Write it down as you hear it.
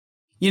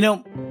You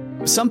know,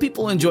 some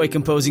people enjoy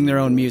composing their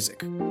own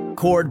music,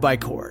 chord by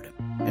chord,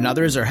 and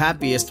others are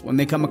happiest when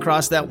they come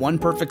across that one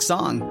perfect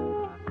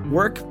song.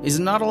 Work is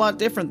not a lot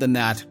different than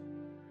that.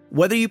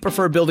 Whether you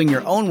prefer building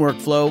your own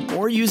workflow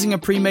or using a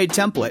pre-made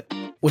template,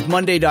 with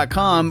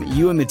Monday.com,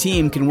 you and the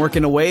team can work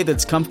in a way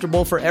that's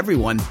comfortable for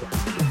everyone.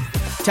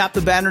 Tap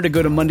the banner to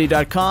go to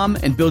Monday.com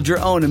and build your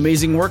own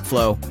amazing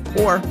workflow,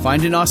 or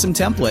find an awesome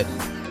template.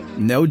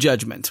 No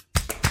judgment.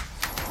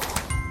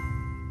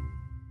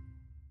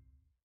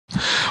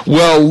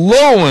 Well,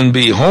 lo and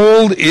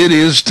behold, it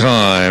is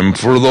time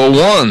for the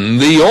one,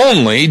 the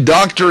only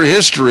Dr.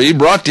 History,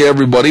 brought to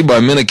everybody by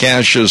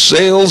Minnecasia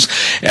Sales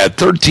at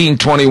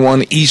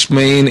 1321 East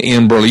Main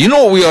in Burley. You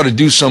know what we ought to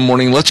do some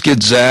morning? Let's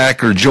get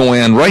Zach or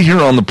Joanne right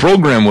here on the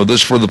program with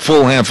us for the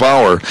full half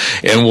hour,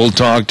 and we'll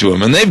talk to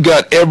them. And they've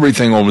got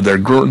everything over there,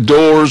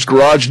 doors,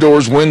 garage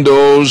doors,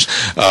 windows,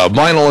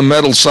 vinyl and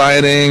metal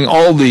siding,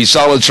 all the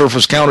solid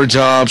surface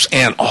countertops,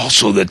 and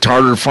also the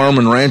Tartar Farm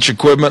and Ranch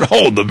equipment.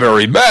 Oh, the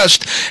very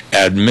best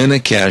at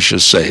Minnecasia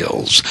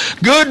Sales.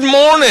 Good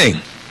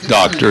morning,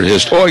 Dr.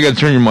 Hist. Oh, I got to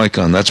turn your mic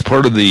on. That's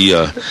part of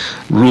the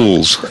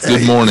rules.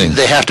 Good morning.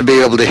 They have to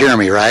be able to hear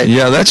me, right?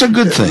 Yeah, that's a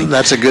good thing.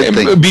 That's a good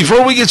thing.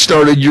 Before we get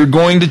started, you're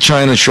going to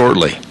China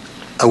shortly.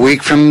 A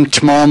week from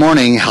tomorrow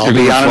morning, I'll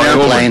be on an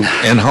airplane.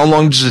 Over. And how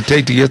long does it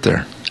take to get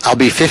there? I'll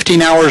be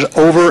 15 hours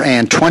over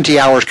and 20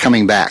 hours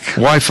coming back.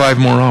 Why 5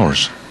 more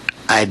hours?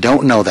 I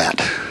don't know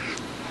that.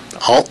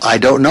 I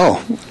don't know.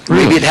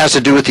 Really? Maybe it has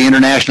to do with the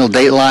international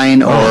date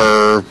line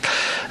or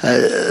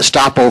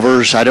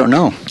stopovers. I don't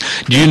know.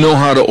 Do you know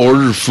how to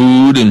order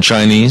food in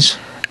Chinese?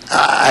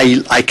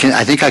 I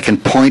think I can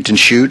point and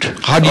shoot.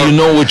 How do you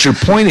know what you're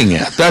pointing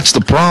at? That's the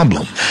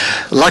problem.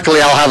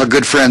 Luckily, I'll have a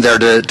good friend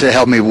there to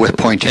help me with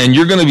pointing. And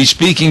you're going to be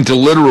speaking to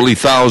literally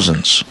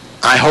thousands.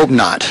 I hope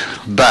not,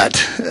 but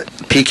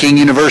Peking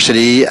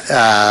University,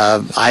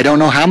 I don't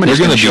know how many.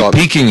 They're going to be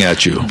peeking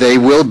at you. They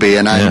will be,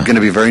 and I'm going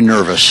to be very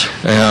nervous.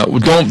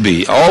 Don't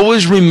be.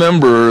 Always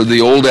remember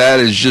the old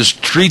adage,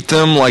 just treat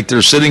them like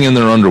they're sitting in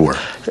their underwear.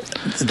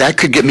 That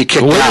could get me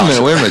kicked out.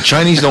 Wait a minute.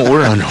 Chinese don't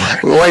wear underwear.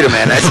 Wait a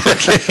minute.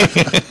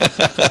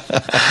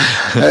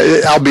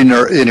 I'll be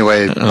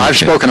anyway. Okay. I've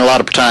spoken a lot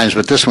of times,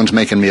 but this one's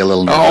making me a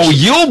little nervous. Oh,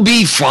 you'll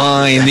be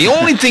fine. The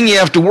only thing you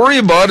have to worry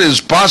about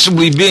is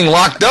possibly being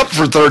locked up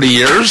for 30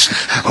 years.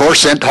 Or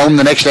sent home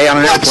the next day on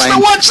an airplane.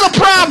 What's the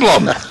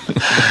problem?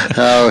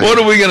 What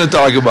are we going to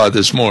talk about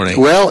this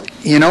morning? Well,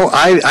 you know,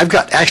 I've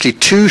got actually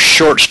 2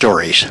 short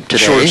stories today.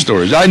 Short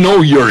stories. I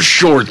know your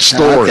short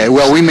story. Okay,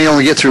 well, we may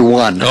only get through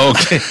one.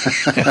 Okay.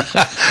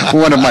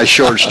 One of my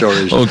short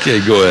stories.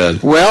 Okay, go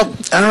ahead. Well,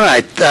 all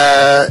right.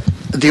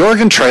 The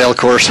Oregon Trail, of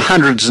course,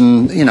 hundreds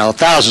and,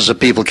 thousands of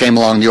people came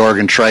along the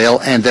Oregon Trail,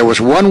 and there was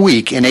one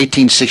week in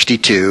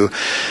 1862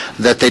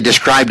 that they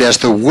described as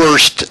the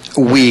worst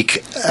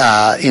week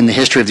in the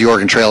history of the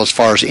Oregon Trail as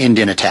far as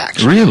Indian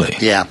attacks. Really?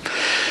 Yeah.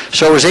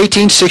 So it was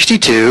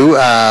 1862,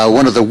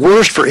 one of the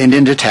worst for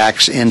Indian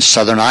attacks in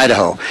southern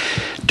Idaho.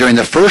 During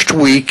the first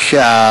week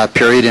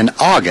period in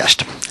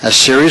August, a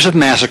series of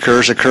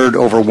massacres occurred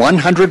over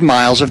 100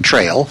 miles of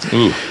trail.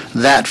 Ooh.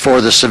 That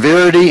for the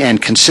severity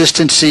and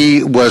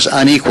consistency was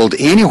unequaled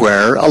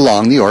anywhere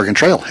along the Oregon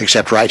Trail,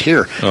 except right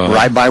here,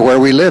 right by where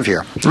we live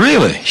here.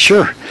 Really?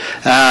 Sure.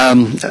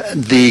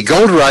 The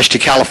gold rush to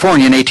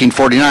California in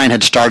 1849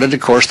 had started,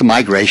 of course, the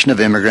migration of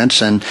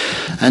immigrants, and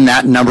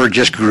that number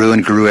just grew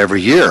and grew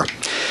every year.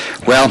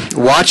 Well,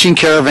 watching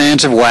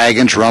caravans of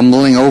wagons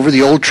rumbling over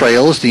the old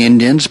trails, the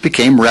Indians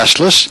became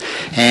restless,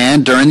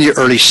 and during the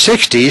early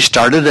 60s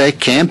started a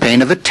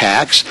campaign of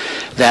attacks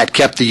that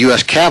kept the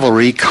U.S.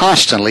 cavalry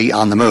constantly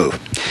on the move.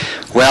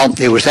 Well,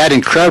 it was that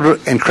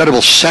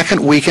incredible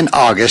second week in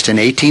August in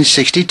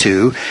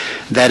 1862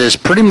 that is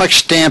pretty much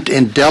stamped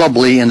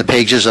indelibly in the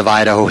pages of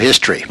Idaho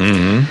history.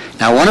 Mm-hmm.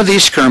 Now, one of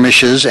these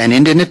skirmishes, an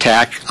Indian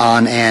attack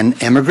on an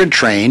immigrant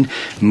train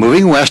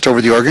moving west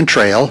over the Oregon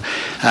Trail,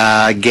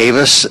 gave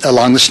us,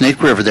 along the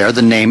Snake River there,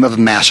 the name of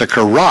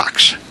Massacre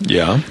Rocks.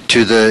 Yeah.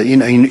 To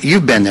the,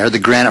 you've been there, the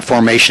granite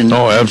formation.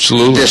 Oh,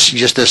 absolutely.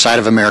 Just this side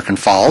of American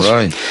Falls.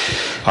 Right.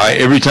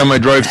 Every time I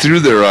drive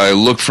through there, I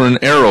look for an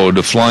arrow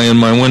to fly in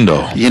my window.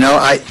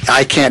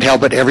 I can't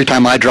help it. Every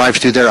time I drive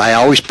through there, I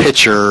always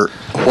picture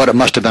what it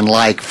must have been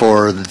like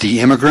for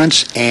the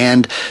immigrants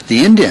and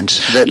the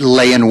Indians that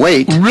lay in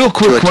wait. Real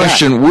quick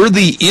question. Where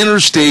the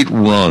interstate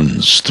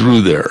runs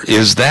through there,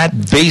 is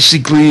that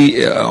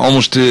basically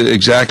almost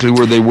exactly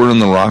where they were in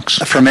the rocks?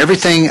 From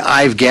everything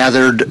I've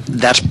gathered,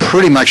 that's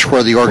pretty much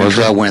where the Oregon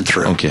Trail went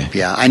through. Okay.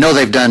 Yeah, I know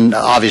they've done,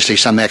 obviously,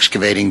 some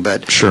excavating,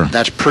 but sure,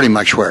 that's pretty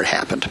much where it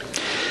happened.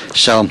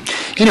 So,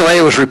 anyway,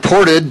 it was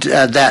reported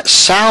that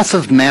south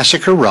of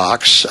Massacre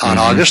Rocks on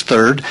August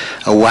 3rd,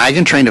 a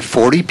wagon train of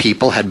 40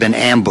 people had been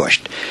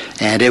ambushed,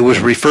 and it was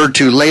referred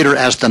to later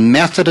as the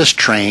Methodist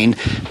train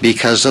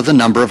because of the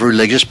number of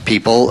religious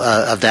people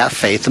of that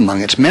faith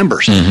among its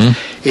members.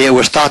 It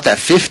was thought that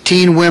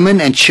 15 women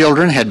and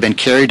children had been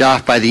carried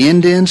off by the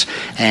Indians,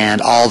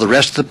 and all the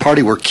rest of the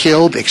party were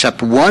killed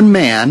except one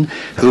man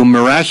who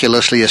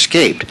miraculously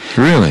escaped.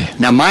 Really?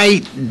 Now,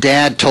 my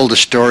dad told a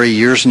story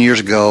years and years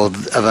ago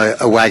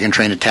of a wagon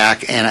train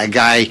attack, and a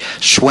guy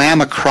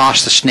swam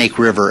across the Snake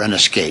River and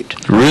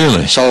escaped.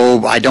 Really?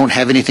 So I don't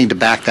have anything to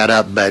back that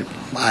up, but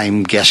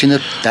I'm guessing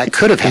that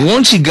could have happened.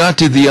 Once he got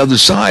to the other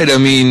side, I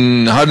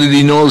mean, how did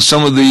he know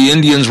some of the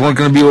Indians weren't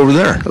going to be over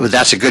there? Well,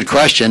 that's a good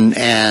question.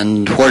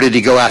 And where did he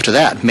go after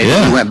that? Maybe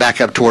he went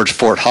back up towards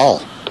Fort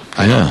Hall.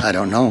 I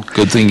don't know.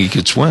 Good thing he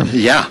could swim.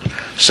 Yeah.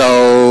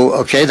 So,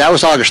 okay, that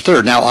was August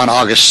 3rd. Now, on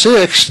August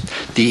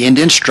 6th, the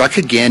Indians struck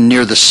again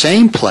near the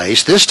same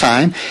place. This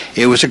time,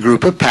 it was a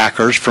group of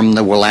packers from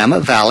the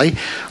Willamette Valley.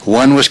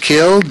 One was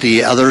killed.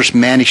 The others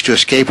managed to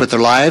escape with their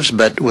lives,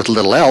 but with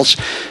little else.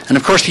 And,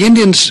 of course, the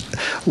Indians,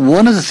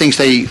 one of the things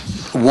they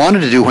wanted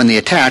to do when they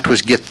attacked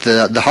was get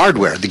the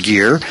hardware, the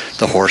gear,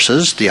 the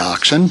horses, the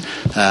oxen,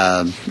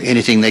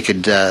 anything they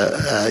could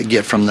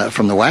get from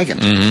the wagon.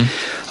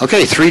 Mm-hmm.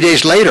 Okay, 3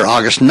 days later,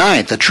 August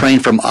 9th, a train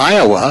from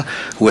Iowa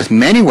with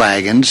many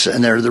wagons,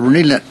 and they're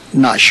really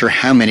not sure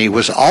how many,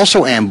 was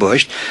also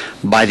ambushed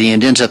by the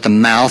Indians at the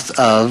mouth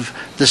of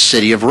the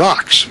City of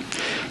Rocks.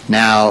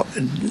 Now,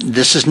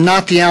 this is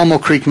not the Alamo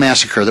Creek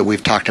Massacre that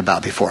we've talked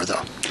about before,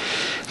 though.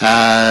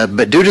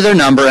 But due to their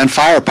number and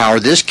firepower,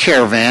 this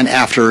caravan,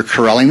 after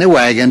corralling the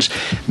wagons,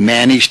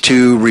 managed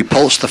to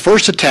repulse the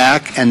first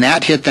attack, and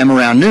that hit them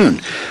around noon.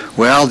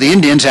 Well, the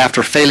Indians,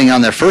 after failing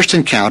on their first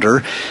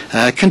encounter,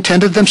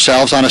 contented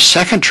themselves on a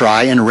second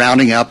try in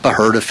rounding up a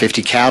herd of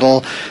 50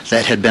 cattle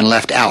that had been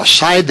left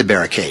outside the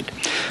barricade.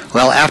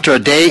 Well, after a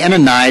day and a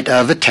night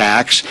of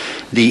attacks,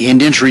 the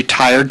Indians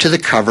retired to the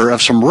cover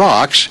of some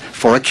rocks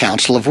for a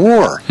council of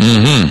war.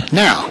 Mm-hmm.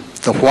 Now,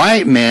 the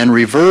white men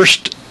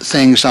reversed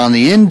things on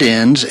the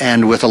Indians,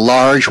 and with a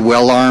large,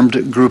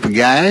 well-armed group of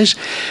guys,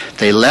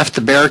 they left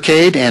the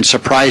barricade and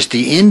surprised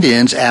the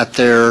Indians at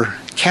their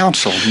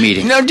council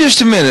meeting. Now,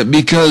 just a minute,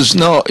 because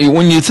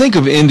when you think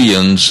of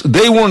Indians,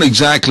 they weren't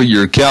exactly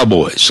your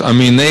cowboys. I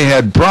mean, they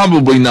had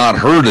probably not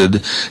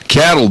herded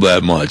cattle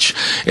that much.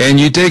 And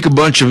you take a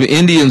bunch of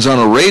Indians on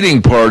a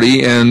raiding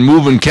party and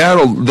moving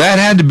cattle, that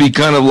had to be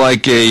kind of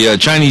like a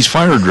Chinese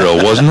fire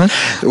drill, wasn't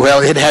it?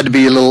 Well, it had to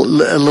be a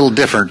little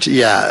different,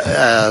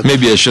 yeah.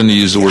 Maybe I shouldn't have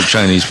used the word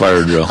Chinese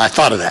fire drill. I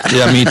thought of that.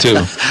 Yeah, me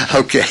too.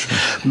 Okay.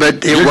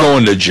 But you're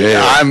going to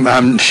jail.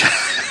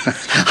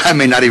 I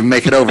may not even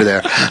make it over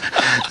there.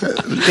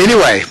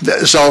 Anyway,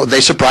 so they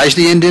surprised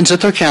the Indians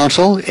at their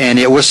council, and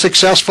it was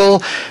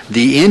successful.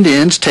 The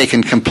Indians,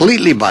 taken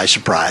completely by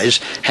surprise,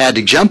 had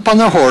to jump on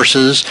their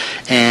horses,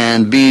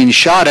 and being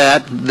shot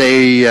at,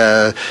 they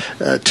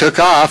took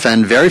off,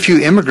 and very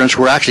few immigrants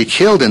were actually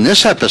killed in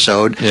this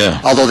episode,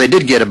 although they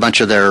did get a bunch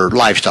of their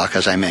livestock,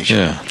 as I mentioned.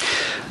 Yeah.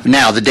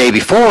 Now, the day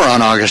before,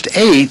 on August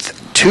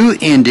 8th, 2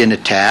 Indian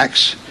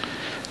attacks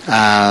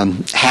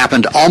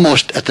happened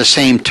almost at the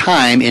same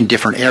time in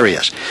different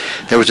areas.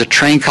 There was a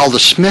train called the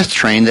Smith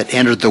train that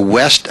entered the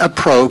west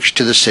approach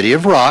to the City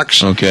of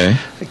Rocks. Okay.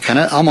 Kind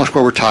of almost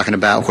where we're talking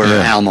about, where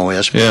Alamo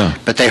is. Yeah.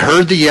 But they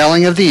heard the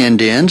yelling of the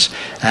Indians,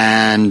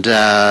 and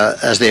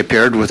as they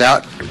appeared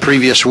without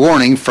previous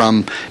warning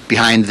from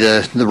behind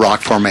the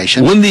rock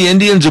formation. Wouldn't the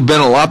Indians have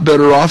been a lot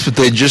better off if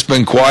they'd just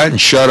been quiet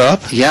and shut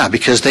up? Yeah,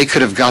 because they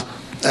could have got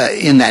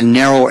in that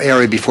narrow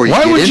area before you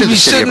get into the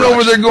City of Rocks. Why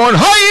would you be sitting over there going,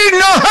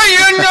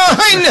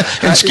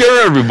 hi-na, and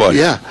scare everybody?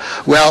 Yeah.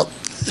 Well,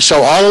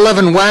 so all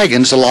 11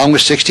 wagons, along with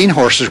 16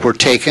 horses, were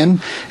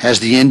taken as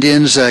the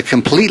Indians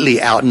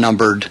completely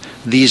outnumbered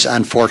these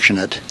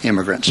unfortunate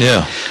immigrants.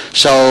 Yeah.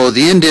 So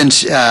the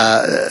Indians,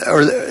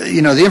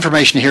 the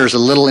information here is a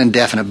little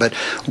indefinite, but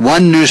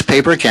one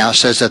newspaper account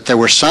says that there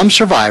were some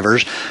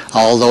survivors,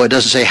 although it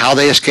doesn't say how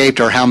they escaped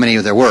or how many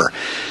there were.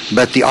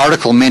 But the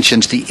article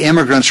mentions the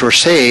immigrants were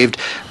saved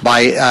by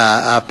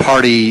a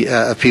party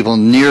of people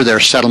near their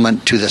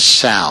settlement to the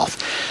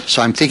south.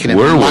 So I'm thinking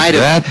where would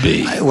that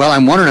be? Well,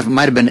 I'm wondering if it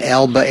might have been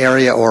Elba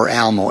area or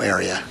Alamo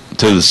area.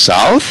 To the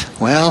south?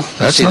 Well,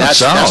 that's south.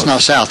 That's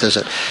not south, is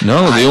it?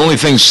 No, the only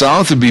thing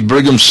south would be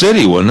Brigham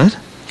City, wouldn't it?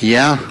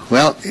 Yeah,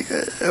 well,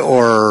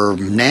 or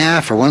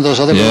NAF or one of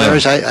those other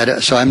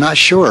areas. So I'm not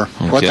sure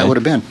what that would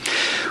have been.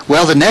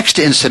 Well, the next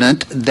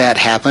incident that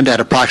happened at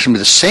approximately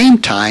the same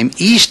time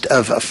east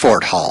of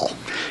Fort Hall.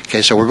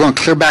 Okay, so we're going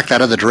clear back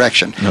that other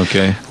direction.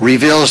 Okay.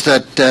 Reveals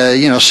that,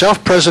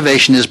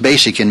 self-preservation is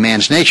basic in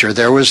man's nature.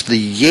 There was the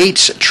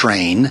Yates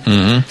train,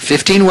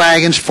 15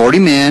 wagons, 40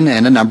 men,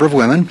 and a number of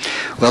women.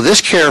 Well,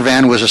 this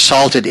caravan was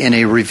assaulted in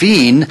a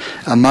ravine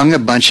among a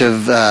bunch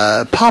of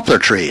poplar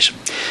trees.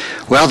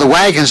 Well, the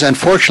wagons,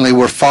 unfortunately,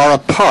 were far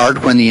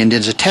apart when the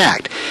Indians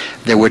attacked.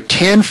 There were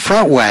 10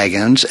 front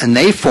wagons, and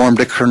they formed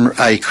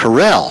a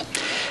corral.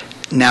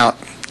 Now,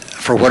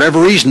 for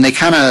whatever reason, they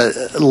kind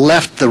of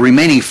left the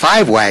remaining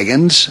 5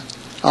 wagons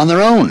on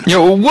their own. Yeah,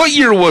 well, what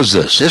year was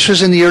this? This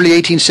was in the early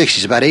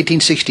 1860s, about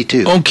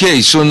 1862.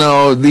 Okay, so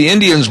now the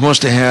Indians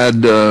must have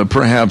had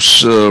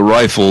perhaps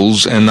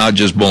rifles and not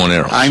just bow and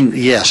arrows.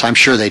 I'm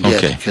sure they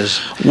did. Okay. 'Cause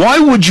why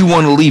would you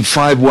want to leave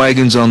 5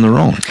 wagons on their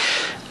own?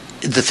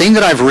 the thing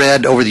that I've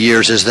read over the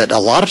years is that a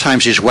lot of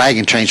times these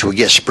wagon trains would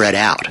get spread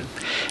out.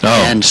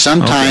 And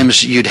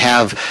sometimes you'd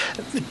have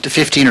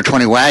 15 or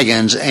 20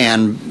 wagons,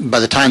 and by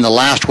the time the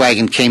last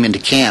wagon came into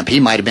camp, he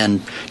might have been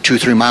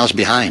 2-3 miles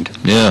behind.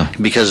 Yeah.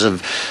 Because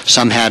of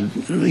some had,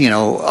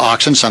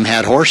 oxen, some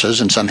had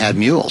horses, and some had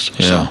mules.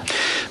 Yeah.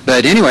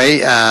 But anyway,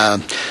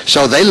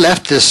 so they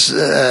left these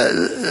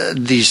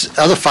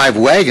other 5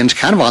 wagons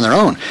kind of on their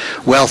own.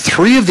 Well,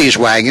 3 of these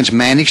wagons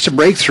managed to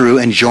break through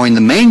and join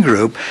the main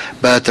group,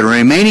 but the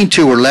remaining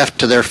 2 were left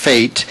to their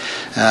fate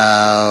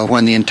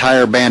when the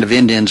entire band of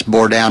Indians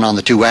bore down on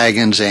the 2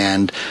 wagons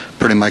and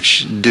pretty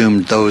much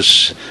doomed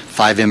those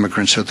 5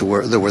 immigrants that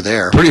were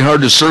there. Pretty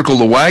hard to circle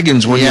the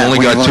wagons when you only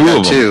got 2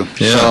 of them.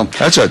 Yeah, so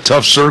that's a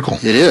tough circle.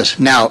 It is.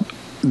 Now,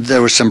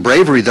 there was some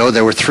bravery, though.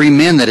 There were 3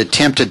 men that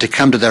attempted to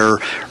come to their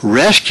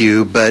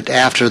rescue, but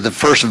after the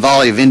first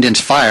volley of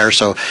Indians' fire,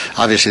 so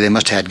obviously they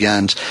must have had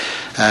guns,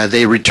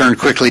 they returned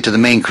quickly to the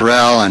main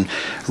corral, and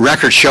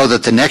records show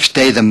that the next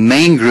day the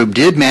main group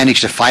did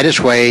manage to fight its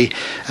way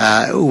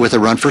with a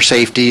run for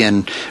safety,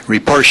 and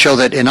reports show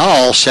that in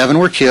all 7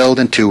 were killed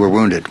and 2 were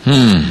wounded.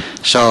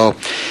 So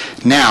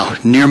now,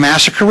 near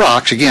Massacre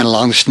Rocks, again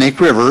along the Snake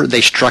River,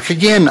 they struck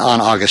again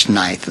on August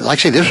 9th. Like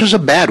I say, this was a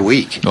bad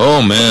week.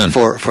 Oh, man.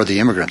 For the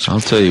immigrants. I'll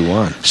tell you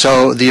what.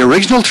 So the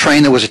original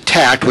train that was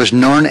attacked was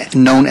known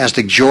as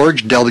the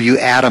George W.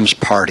 Adams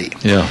Party.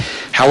 Yeah.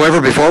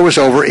 However, before it was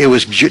over, it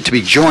was to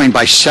be joined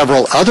by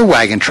several other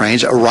wagon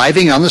trains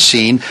arriving on the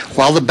scene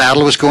while the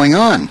battle was going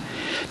on.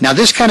 Now,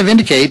 this kind of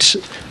indicates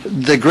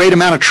the great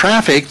amount of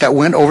traffic that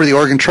went over the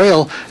Oregon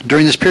Trail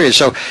during this period.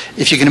 So,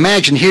 if you can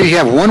imagine, here you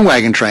have one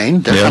wagon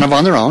train. They're kind of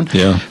on their own.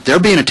 Yeah. They're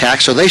being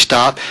attacked, so they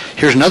stop.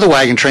 Here's another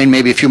wagon train,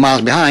 maybe a few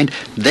miles behind.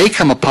 They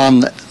come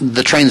upon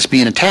the train that's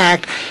being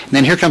attacked, and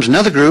then here comes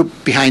another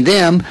group behind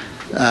them.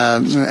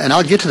 And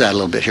I'll get to that a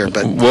little bit here.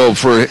 But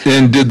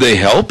and did they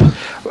help?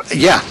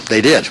 Yeah,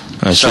 they did.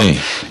 I see.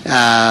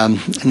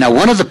 Now,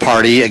 one of the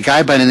party, a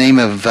guy by the name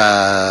of,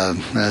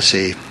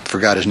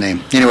 forgot his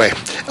name. Anyway,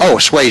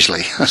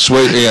 Swaisley.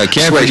 I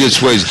can't forget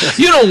Swaisley.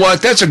 You know what?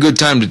 That's a good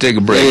time to take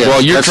a break. Yeah,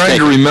 Well, you're trying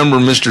to remember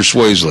Mr.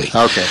 Swaisley.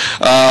 Okay.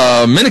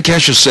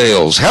 Mini-Cash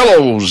Sales.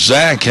 Hello,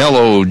 Zach.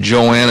 Hello,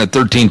 Joanne at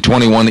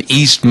 1321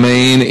 East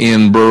Main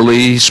in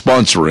Burley,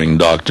 sponsoring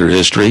Dr.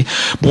 History.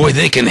 Boy,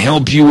 they can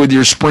help you with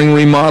your spring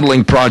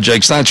remodeling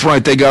projects. That's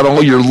right. They got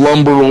all your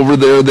lumber over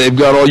there. They've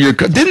got all your...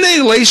 Didn't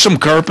they lay some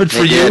carpet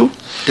for you?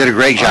 Did a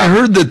great job. I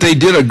heard that they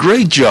did a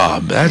great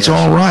job. That's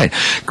all right.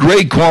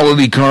 Great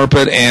quality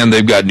carpet, and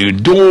they've got new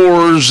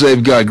doors,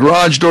 they've got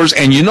garage doors,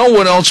 and you know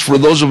what else for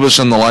those of us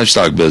in the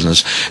livestock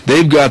business?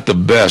 They've got the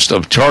best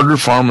of Charter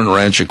Farm and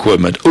Ranch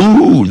equipment.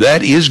 Ooh,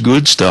 that is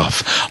good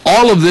stuff.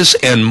 All of this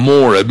and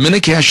more at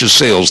Mini-Cash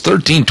Sales,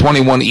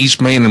 1321 East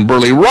Main in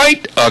Burley,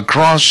 right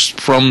across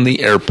from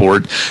the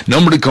airport.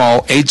 Number to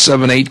call,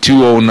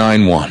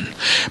 878-2091.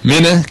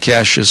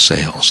 Mini-Cash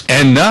Sales.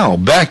 And now,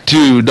 back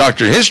to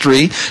Dr.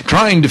 History,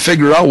 trying to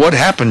figure out what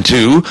happened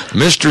to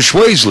Mr.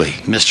 Swaisley.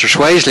 Mr.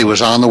 Swaisley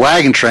was on the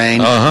wagon train.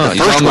 He's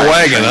on the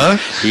wagon, huh?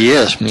 He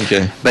is.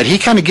 Okay. But he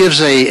kind of gives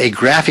a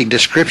graphic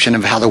description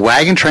of how the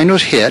wagon train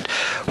was hit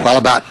while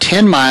about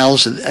 10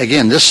 miles,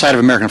 again, this side of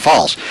American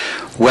Falls.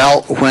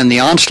 Well, when the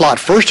onslaught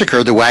first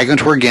occurred, the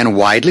wagons were again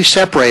widely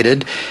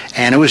separated,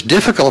 and it was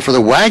difficult for the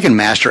wagon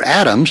master,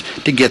 Adams,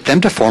 to get them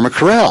to form a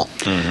corral.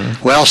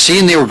 Well,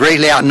 seeing they were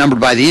greatly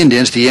outnumbered by the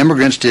Indians, the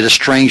immigrants did a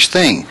strange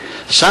thing.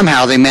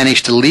 Somehow they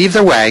managed to leave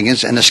their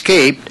wagons and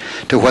escape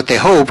to what they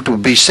hoped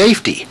would be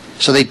safety.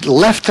 So they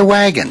left the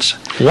wagons.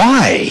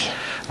 Why?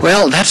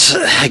 Well,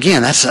 I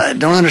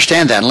don't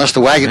understand that unless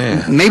the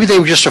wagon, maybe they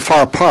were just so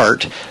far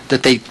apart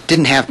that they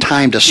didn't have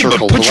time to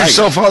circle the But put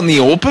yourself out in the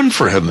open,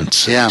 for heaven's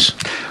sakes.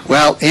 Yeah.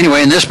 Well,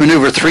 anyway, in this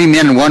maneuver, 3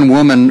 men and 1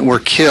 woman were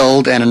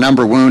killed and a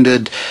number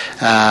wounded.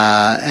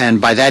 And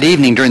by that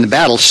evening, during the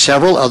battle,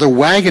 several other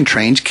wagon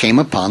trains came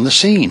upon the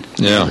scene.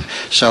 Yeah.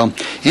 So,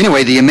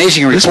 anyway, the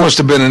amazing report... This must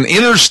have been an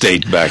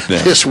interstate back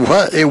then.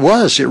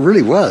 It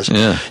really was.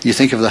 Yeah. You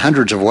think of the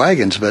hundreds of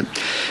wagons, but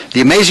the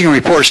amazing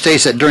report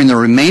states that during the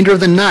remainder of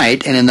the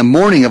night and in the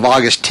morning of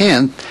August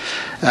 10th,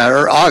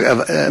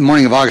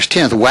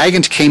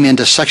 wagons came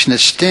into such an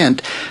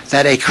extent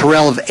that a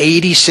corral of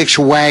 86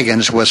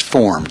 wagons was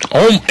formed.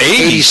 Oh,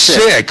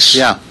 86?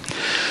 Yeah.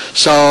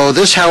 So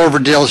this,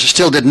 however,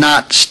 still did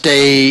not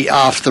stay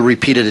off the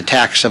repeated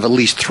attacks of at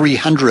least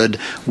 300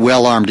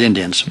 well-armed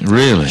Indians.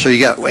 Really? So you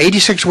got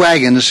 86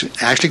 wagons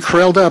actually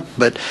corralled up,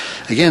 but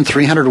again,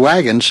 300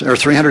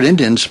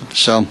 Indians.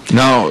 So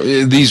now,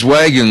 these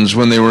wagons,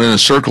 when they were in a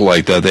circle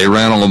like that, they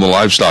ran all of the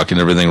livestock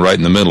and everything right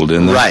in the middle,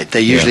 didn't they? Right.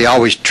 They usually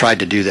always tried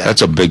to do that.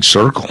 That's a big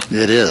circle.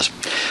 It is.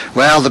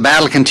 Well, the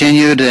battle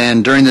continued,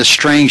 and during this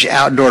strange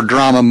outdoor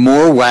drama,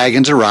 more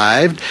wagons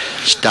arrived,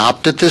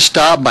 stopped at this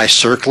stop by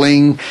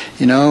circling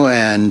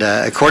And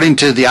according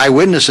to the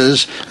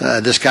eyewitnesses,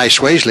 this guy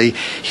Swaisley,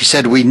 he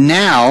said we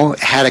now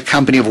had a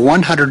company of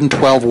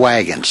 112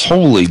 wagons.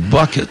 Holy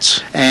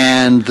buckets.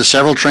 And the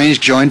several trains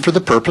joined for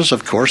the purpose,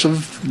 of course,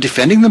 of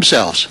defending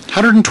themselves.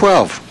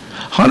 112.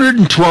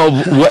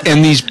 112,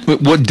 and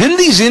didn't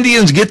these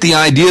Indians get the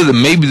idea that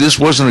maybe this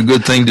wasn't a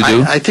good thing to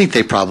do? I think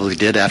they probably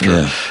did after.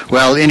 Yeah.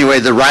 Well, anyway,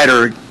 the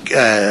writer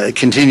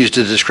continues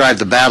to describe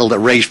the battle that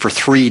raged for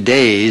 3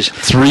 days.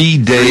 3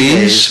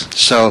 days?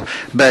 So,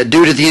 but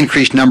due to the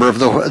increased number of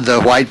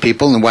the white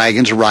people and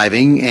wagons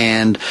arriving,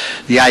 and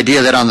the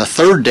idea that on the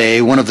third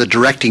day one of the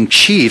directing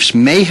chiefs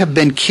may have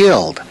been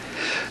killed,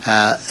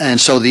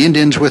 and so the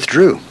Indians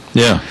withdrew.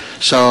 Yeah.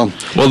 So,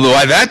 well,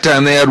 by that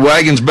time they had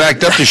wagons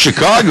backed up to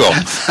Chicago,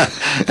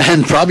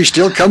 and probably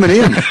still coming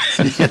in.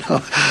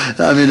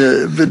 I mean,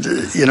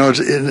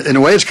 in a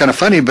way, it's kind of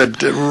funny,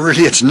 but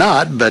really, it's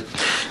not. But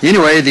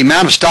anyway, the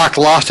amount of stock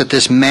lost at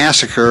this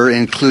massacre,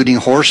 including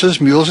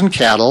horses, mules, and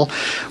cattle,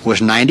 was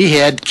 90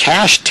 head.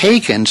 Cash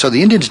taken. So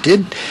the Indians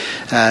did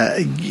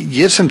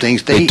get some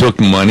things. They took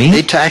money.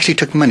 They actually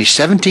took money,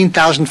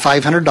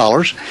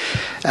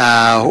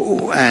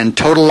 $17,500, and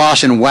total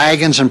loss in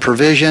wagons and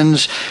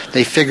provisions.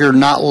 They figured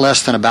not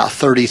less than about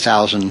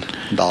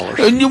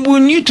 $30,000.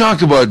 When you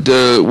talk about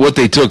what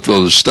they took,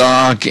 though, the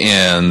stock,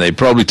 and they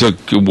probably took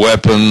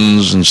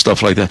weapons and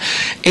stuff like that,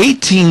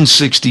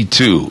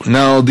 1862.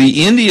 Now,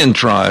 the Indian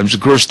tribes,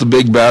 of course, the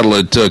big battle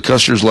at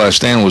Custer's Last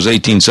Stand was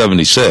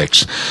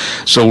 1876,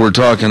 so we're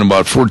talking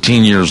about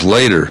 14 years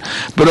later.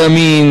 But, I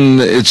mean,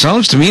 it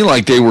sounds to me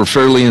like they were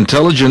fairly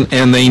intelligent,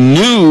 and they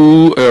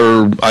knew,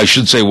 or I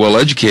should say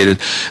well-educated,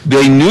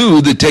 they knew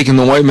that taking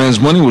the white man's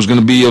money was going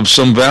to be of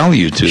some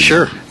value to them.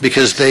 Sure,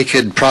 because they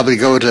could probably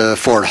go to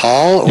Fort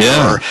Hall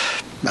or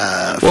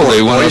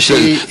they went up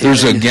there.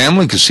 There's a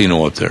gambling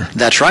casino up there.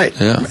 That's right.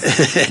 Yeah.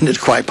 And it's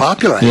quite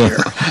popular here.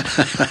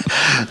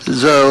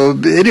 So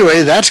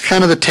anyway, that's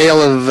kind of the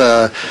tale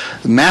of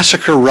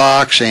Massacre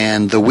Rocks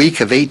and the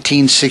week of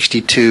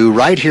 1862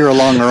 right here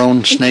along our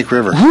own Snake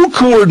River. Who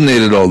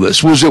coordinated all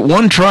this? Was it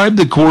one tribe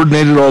that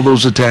coordinated all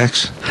those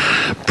attacks?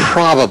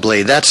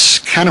 Probably. That's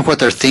kind of what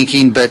they're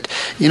thinking, but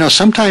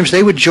sometimes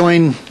they would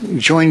join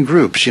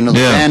groups, the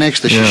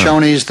Bannocks, the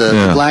Shoshones, the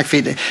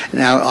Blackfeet.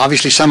 Now,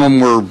 obviously some of them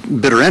were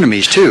bitter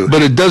enemies too.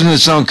 But doesn't it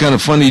sound kind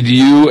of funny to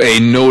you, a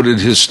noted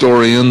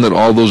historian, that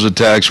all those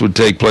attacks would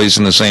take place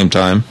in the same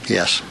time?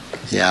 Yes.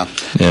 Yeah.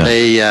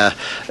 They,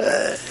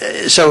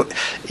 so,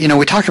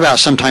 we talk about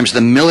sometimes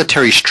the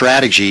military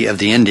strategy of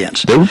the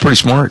Indians. They were pretty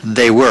smart.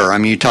 They were. I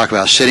mean, you talk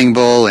about Sitting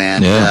Bull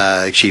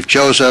and Chief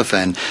Joseph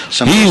and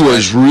some of those He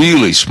was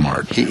really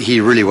smart. He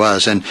really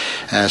was. And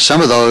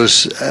some of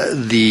those,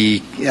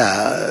 the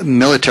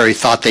military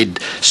thought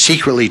they'd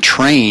secretly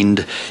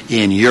trained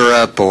in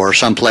Europe or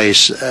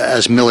someplace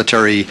as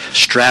military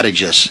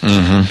strategists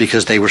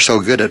because they were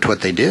so good at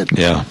what they did.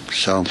 Yeah.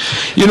 So,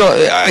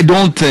 I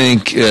don't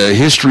think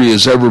history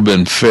has ever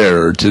been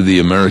fair to the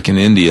American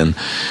Indian,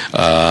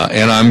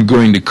 and I'm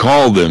going to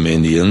call them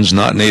Indians,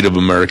 not Native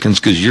Americans,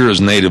 because you're as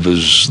native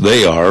as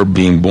they are,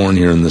 being born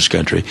here in this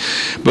country.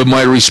 But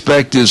my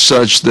respect is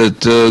such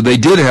that they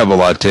did have a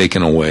lot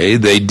taken away.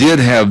 They did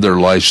have their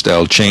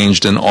lifestyle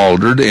changed and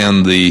altered,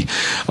 and the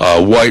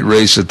white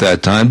race at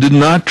that time did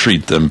not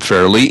treat them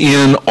fairly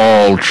in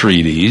all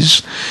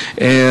treaties.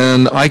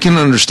 And I can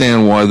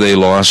understand why they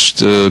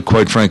lost,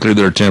 quite frankly,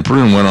 their temper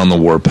and went on the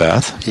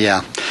warpath.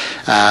 Yeah.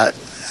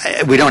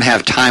 We don't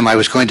have time. I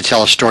was going to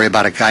tell a story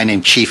about a guy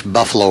named Chief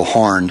Buffalo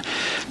Horn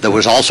that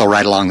was also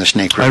right along the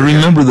Snake River. I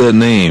remember that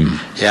name.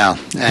 Yeah,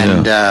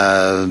 and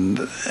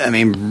I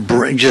mean,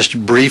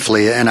 just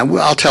briefly, and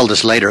I'll tell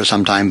this later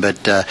sometime,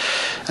 but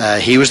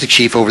he was the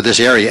chief over this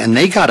area, and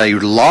they got a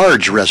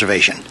large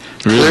reservation.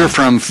 Really? Clear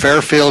from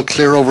Fairfield,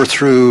 clear over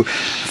through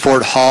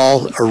Fort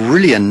Hall,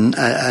 really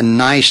a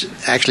nice,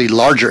 actually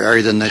larger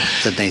area than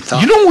they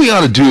thought. You know what we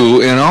ought to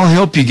do, and I'll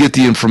help you get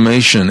the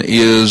information,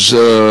 is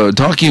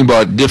talking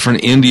about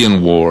different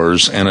Indian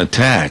wars and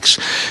attacks.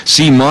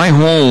 See, my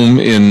home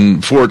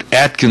in Fort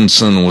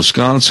Atkinson,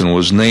 Wisconsin,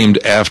 was named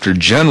after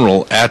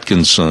General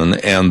Atkinson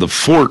and the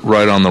fort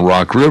right on the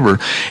Rock River,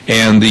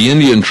 and the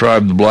Indian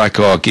tribe, the Black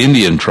Hawk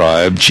Indian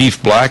tribe,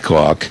 Chief Black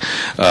Hawk,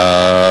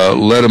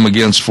 led them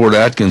against Fort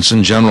Atkinson,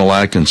 General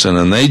Atkinson,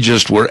 and they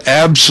just were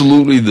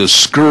absolutely the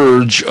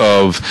scourge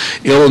of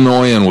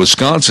Illinois and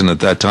Wisconsin at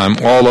that time,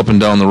 all up and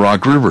down the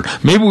Rock River.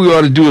 Maybe we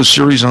ought to do a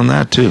series on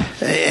that, too.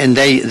 And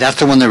that's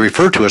the one they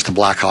refer to as the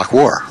Black Hawk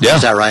War. Yeah.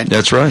 Is that right?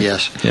 That's right.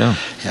 Yes. Yeah.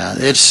 Yeah.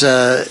 It's,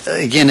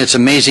 again, it's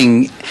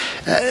amazing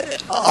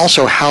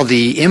also how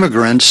the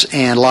immigrants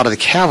and a lot of the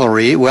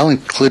cavalry, well,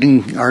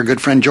 including our good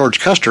friend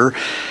George Custer,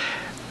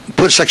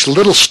 put such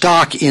little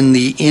stock in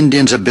the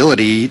Indians'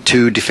 ability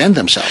to defend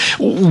themselves.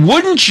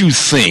 Wouldn't you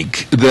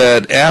think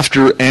that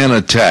after an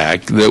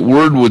attack that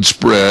word would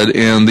spread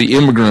and the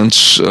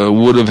immigrants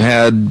would have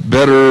had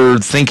better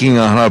thinking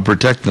on how to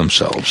protect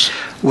themselves?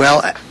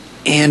 Well,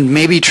 and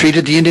maybe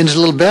treated the Indians a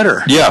little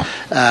better. Yeah.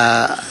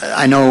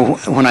 I know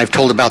when I've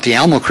told about the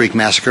Alamo Creek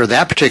Massacre,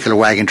 that particular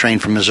wagon train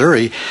from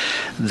Missouri,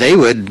 they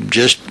would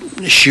just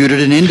shoot at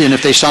an Indian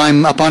if they saw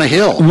him up on a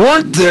hill.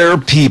 Weren't there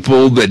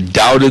people that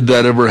doubted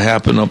that ever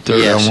happened up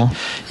there, Elmo?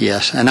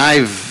 Yes, and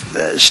I've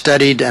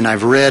studied and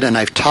I've read and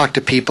I've talked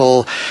to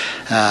people.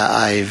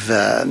 I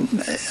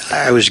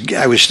was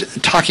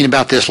talking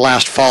about this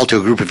last fall to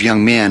a group of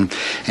young men,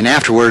 and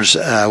afterwards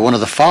one of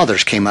the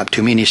fathers came up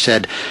to me and he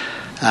said,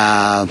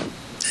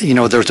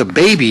 there's a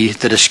baby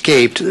that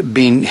escaped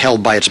being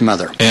held by its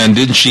mother. And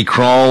didn't she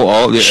crawl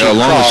along with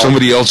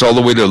somebody else all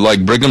the way to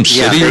like Brigham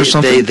City or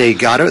something? They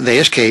got her. They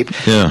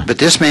escaped. Yeah. But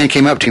this man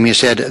came up to me and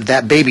said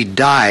that baby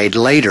died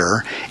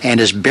later and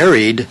is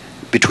buried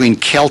between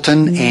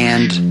Kelton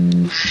and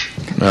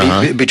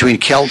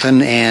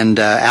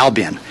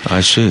Albion.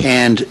 I see.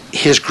 And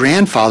his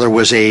grandfather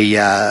was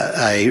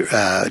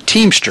a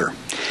teamster.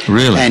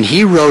 Really? And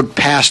he rode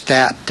past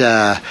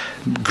that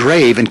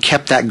grave and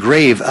kept that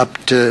grave up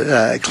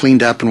to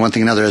cleaned up and one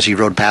thing and another as he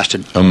rode past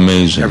it.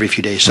 Amazing. Every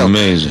few days. So,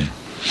 amazing.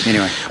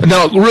 Anyway.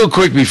 Now, real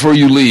quick before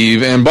you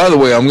leave, and by the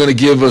way, I'm going to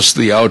give us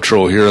the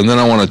outro here, and then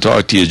I want to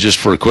talk to you just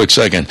for a quick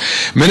second.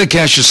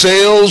 Mini-Cash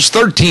Sales,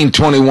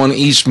 1321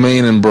 East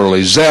Main in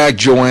Burley. Zach,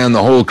 Joanne,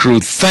 the whole crew,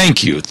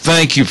 thank you.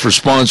 Thank you for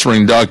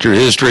sponsoring Dr.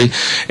 History,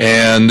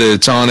 and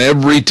it's on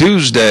every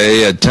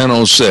Tuesday at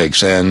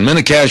 10:06. And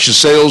Mini-Cash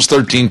Sales,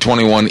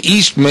 1321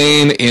 East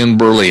Main in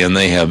Burley, and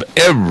they have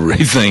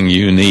everything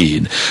you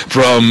need,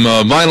 from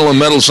vinyl and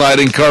metal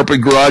siding,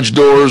 carpet, garage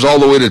doors, all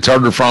the way to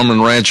Tartar Farm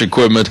and Ranch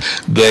equipment.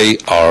 They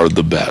are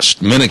the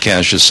best.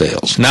 Mini-Cash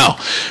Sales. Now,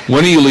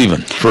 when are you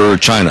leaving for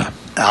China?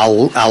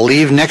 I'll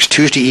leave next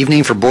Tuesday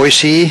evening for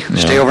Boise,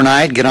 stay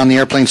overnight, get on the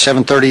airplane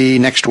 7:30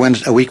 next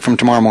Wednesday, a week from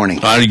tomorrow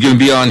morning. Are you going to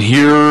be on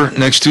here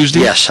next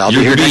Tuesday? Yes, I'll be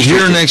here next Tuesday. You're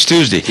going to be here next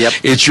Tuesday. Yep.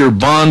 It's your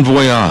bon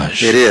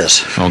voyage. It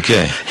is.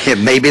 Okay. It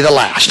may be the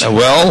last.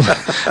 Well,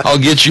 I'll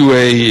get you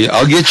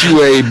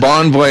a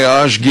bon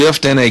voyage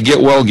gift and a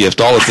get well gift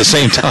all at the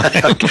same time.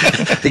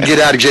 Get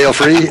out of jail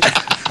free.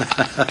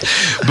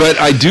 But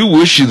I do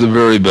wish you the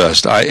very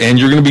best. And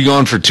you're going to be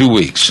gone for 2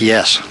 weeks.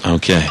 Yes.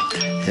 Okay.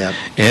 Yep.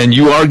 And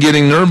you are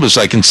getting nervous.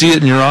 I can see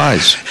it in your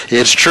eyes.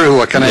 It's true.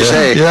 What can I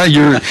say? Yeah,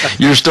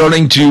 you're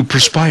starting to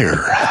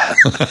perspire.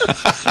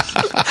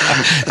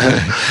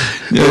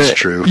 It's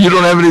true. You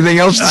don't have anything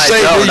else to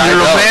say. You're a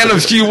man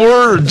of few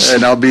words.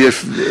 And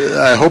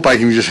I hope I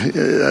can just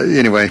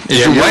anyway. Is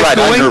your wife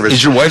going? I'm nervous.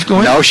 Is your wife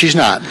going? No, she's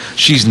not.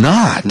 She's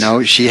not.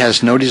 No, she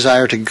has no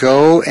desire to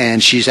go,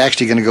 and she's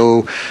actually going to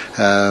go.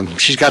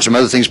 She's got some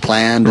other things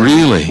planned.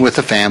 Really? With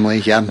the family,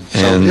 yeah.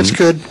 So it's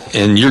good.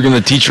 And you're going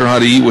to teach her how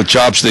to eat with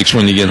chopsticks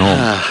when you get home.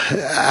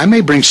 I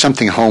may bring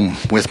something home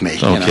with me.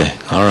 Okay,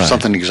 all right.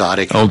 Something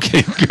exotic.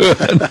 Okay,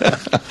 good.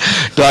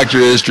 Dr.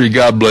 History,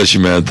 God bless you,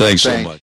 man. Thanks so much.